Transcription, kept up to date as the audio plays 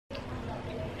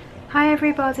Hi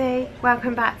everybody,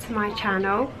 welcome back to my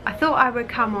channel. I thought I would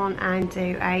come on and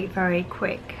do a very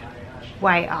quick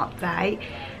weight update.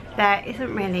 There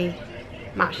isn't really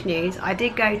much news. I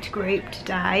did go to group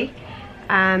today,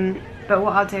 but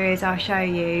what I'll do is I'll show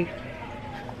you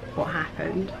what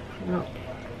happened. I'm not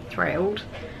thrilled.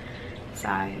 So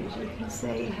as you can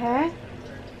see here,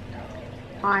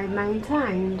 I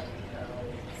maintained.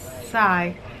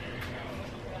 So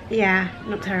yeah,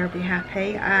 not terribly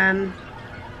happy.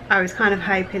 I was kind of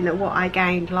hoping that what I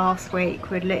gained last week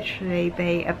would literally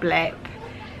be a blip.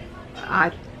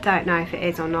 I don't know if it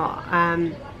is or not.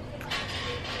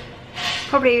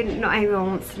 Probably not everyone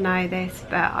wants to know this,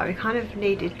 but I kind of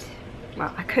needed,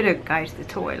 well, I couldn't go to the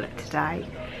toilet today,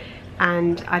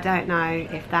 and I don't know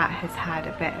if that has had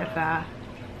a bit of a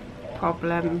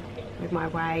problem with my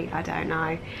weight. I don't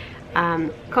know.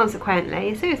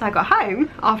 Consequently, as soon as I got home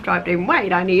after I'd been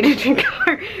weighed, I needed to go.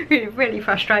 Really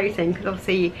frustrating, because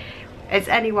obviously as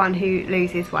anyone who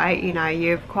loses weight, you know,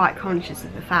 you're quite conscious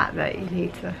of the fact that you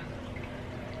need to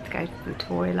go to the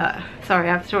toilet. Sorry,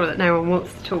 I'm sure that no one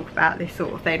wants to talk about this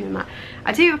sort of thing, and that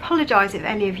I do apologise if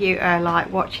any of you are like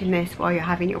watching this while you're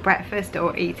having your breakfast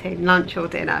or eating lunch or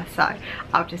dinner, so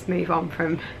I'll just move on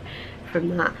from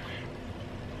that.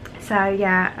 So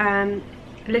yeah, a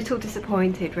little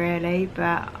disappointed really,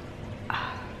 but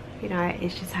you know,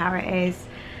 it's just how it is.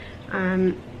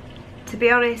 To be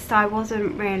honest, I'm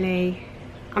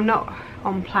not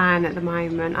on plan at the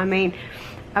moment. I mean,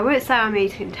 I wouldn't say I'm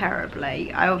eating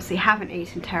terribly. I obviously haven't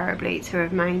eaten terribly to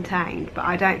have maintained, but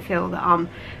I don't feel that I'm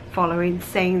following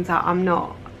scenes.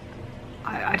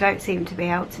 I don't seem to be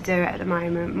able to do it at the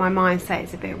moment. My mindset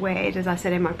is a bit weird, as I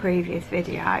said in my previous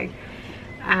video.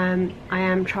 I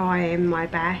am trying my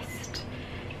best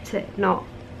to not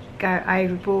go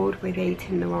overboard with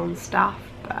eating the wrong stuff,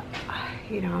 but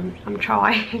you know, I'm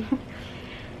trying.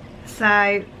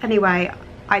 So anyway,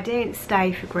 I didn't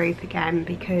stay for group again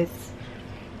because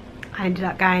I ended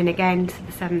up going again to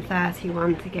the 7:30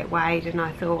 one to get weighed, and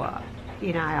I thought,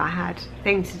 you know, I had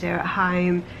things to do at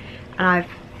home, and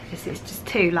it's just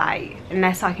too late.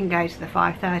 Unless I can go to the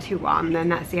 5:30 one, then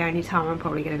that's the only time I'm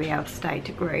probably going to be able to stay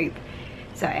to group.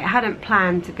 So it hadn't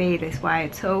planned to be this way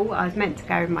at all. I was meant to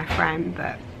go with my friend,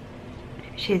 but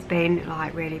she's been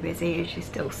like really busy and she's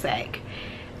still sick.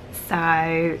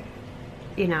 So,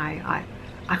 you know, I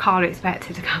can't expect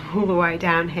her to come all the way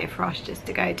down here for us just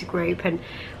to go to group. And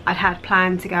I'd had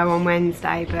planned to go on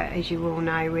Wednesday, but as you all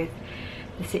know, with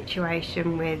the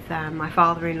situation with my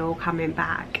father-in-law coming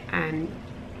back and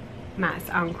Matt's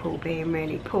uncle being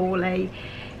really poorly,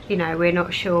 you know, we're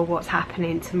not sure what's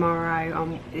happening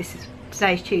tomorrow.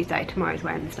 Today's Tuesday, tomorrow's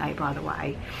Wednesday, by the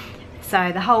way.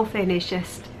 So the whole thing is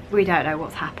just, we don't know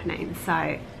what's happening.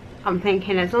 So I'm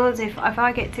thinking, as long as if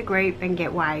I get to group and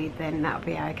get weighed, then that'll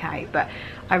be okay. But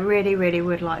I really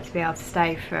would like to be able to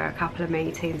stay for a couple of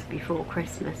meetings before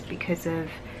Christmas, because of,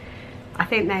 I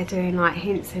think they're doing like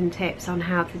hints and tips on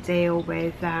how to deal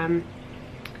with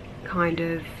kind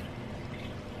of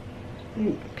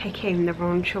picking the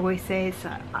wrong choices.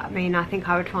 I mean, I think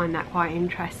I would find that quite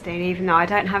interesting, even though I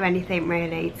don't have anything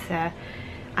really I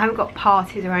haven't got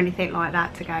parties or anything like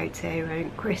that to go to,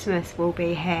 and Christmas will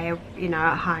be here, you know,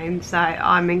 at home, so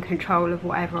I'm in control of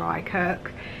whatever I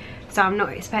cook. So I'm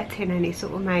not expecting any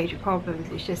sort of major problems.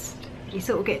 It's just, you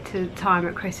sort of get to the time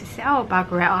at Christmas, say, oh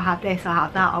bugger it, I'll have this, I'll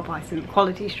have that, I'll buy some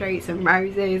quality streets and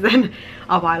roses, and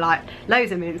I'll buy like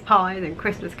loads of mince pies and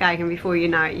Christmas cake, and before you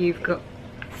know it, you've got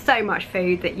so much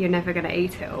food that you're never going to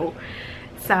eat it all.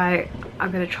 So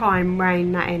I'm going to try and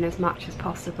rein that in as much as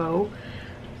possible.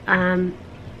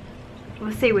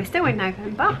 We'll see, we're still in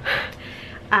November.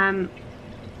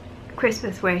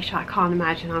 Christmas wish, I can't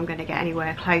imagine I'm going to get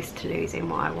anywhere close to losing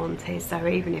what I wanted, so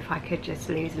even if I could just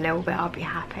lose a little bit, I'll be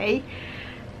happy.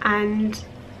 And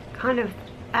kind of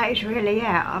that is really it.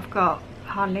 I've got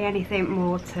hardly anything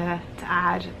more to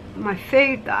add. My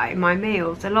food though, my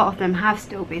meals, a lot of them have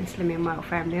still been Slimming Well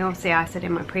friendly. Obviously, I said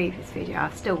in my previous video,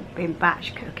 I've still been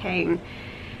batch cooking,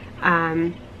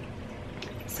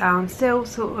 so I'm still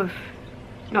sort of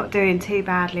not doing too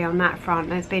badly on that front.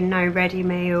 There's been no ready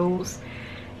meals.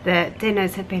 The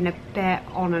dinners have been a bit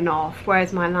on and off,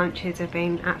 whereas my lunches have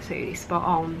been absolutely spot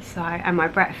on, so, and my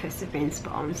breakfasts have been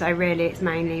spot on. So really it's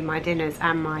mainly my dinners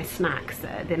and my snacks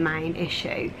that are the main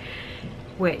issue,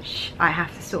 which I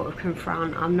have to sort of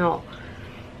confront. I'm not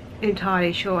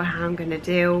entirely sure how I'm going to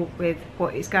deal with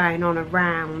what is going on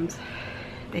around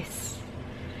this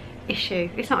issue.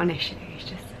 It's not an issue, it's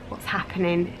just what's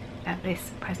happening at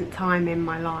this present time in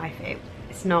my life.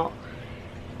 It's not,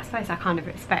 I suppose I kind of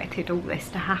expected all this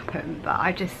to happen, but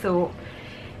I just thought,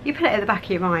 you put it at the back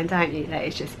of your mind, don't you, that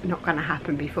it's just not going to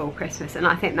happen before Christmas. And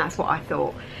I think that's what I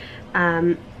thought.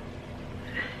 I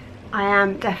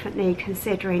am definitely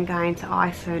considering going to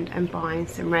Iceland and buying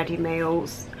some ready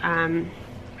meals,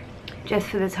 just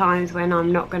for the times when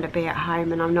I'm not going to be at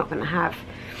home and I'm not going to have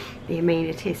the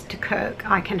amenities to cook.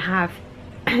 I can have,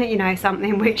 you know,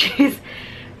 something which is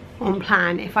on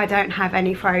plan if I don't have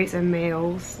any frozen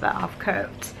meals that I've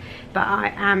cooked. But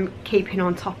I am keeping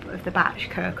on top of the batch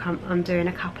cook. I'm doing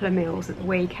a couple of meals at the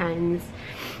weekends.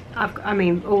 I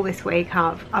mean, all this week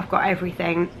I've got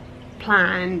everything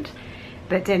planned,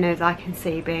 but dinners I can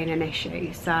see being an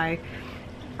issue. So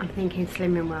I'm thinking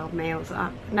Slimming World meals.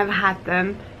 I've never had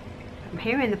them. I'm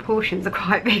hearing the portions are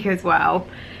quite big as well,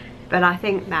 but I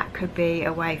think that could be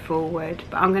a way forward.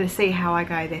 But I'm going to see how I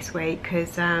go this week,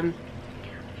 because I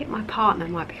think my partner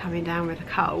might be coming down with a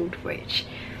cold, which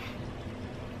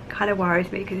kind of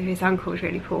worries me, because if his uncle's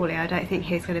really poorly, I don't think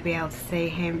he's going to be able to see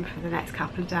him for the next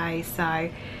couple of days. So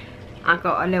I've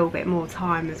got a little bit more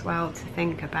time as well to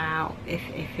think about if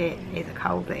it is a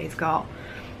cold that he's got.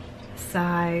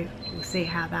 So we'll see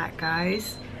how that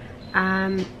goes.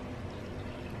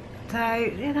 So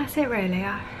yeah, that's it really.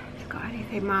 I haven't got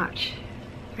anything much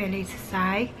really to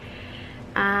say.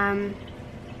 Yeah,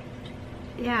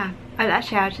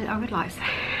 actually I would like to say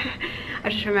I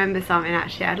just remembered something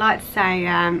actually. I'd like to say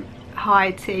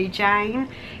hi to Jane,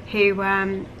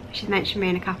 who she's mentioned me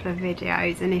in a couple of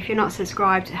videos, and if you're not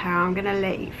subscribed to her, I'm going to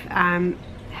leave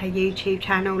her YouTube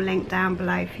channel link down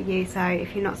below for you. So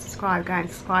if you're not subscribed, go and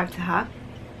subscribe to her.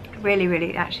 I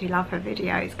really actually love her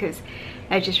videos, because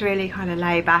they're just really kind of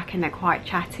laid back and they're quite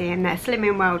chatty, and they're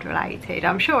Slimming World related.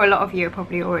 I'm sure a lot of you are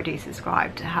probably already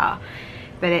subscribed to her,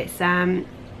 but it's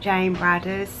Jane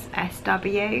Bradders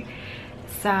SW.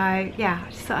 So yeah, I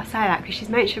just thought I'd say that because she's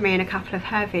mentioned me in a couple of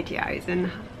her videos,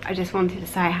 and I just wanted to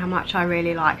say how much I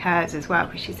really like hers as well,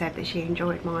 because she said that she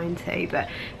enjoyed mine too. But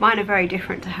mine are very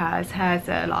different to hers. Hers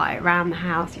are like around the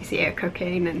house, you see her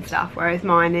cooking and stuff, whereas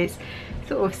mine is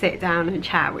sort of sit down and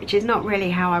chat, which is not really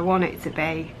how I want it to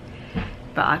be.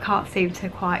 But I can't seem to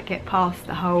quite get past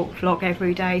the whole vlog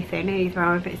every day thing either.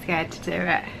 I'm a bit scared to do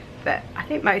it, but I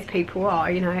think most people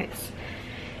are, you know. It's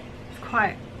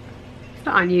quite, it's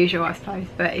not unusual I suppose,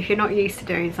 but if you're not used to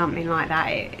doing something like that,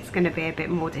 it's going to be a bit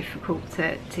more difficult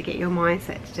to get your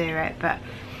mindset to do it. But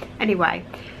anyway,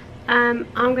 I'm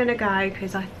going to go,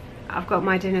 because I've got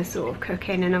my dinner sort of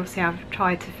cooking, and obviously I've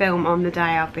tried to film on the day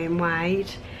I've been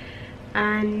weighed,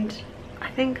 and I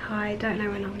think I don't know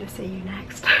when I'm going to see you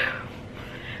next.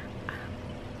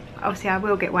 Obviously I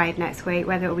will get weighed next week,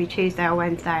 whether it'll be Tuesday or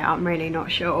Wednesday, I'm really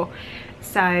not sure.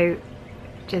 So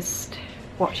just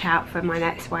watch out for my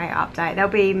next weight update. There'll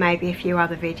be maybe a few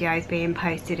other videos being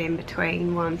posted in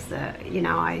between, ones that, you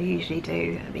know, I usually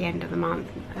do at the end of the month,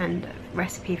 and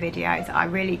recipe videos I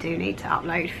really do need to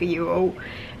upload for you all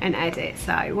and edit,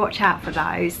 so watch out for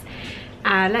those.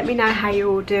 Let me know how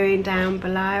you're all doing down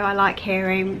below. I like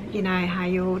hearing, you know, how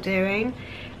you're all doing,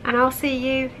 and I'll see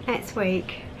you next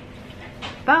week.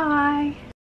 Bye.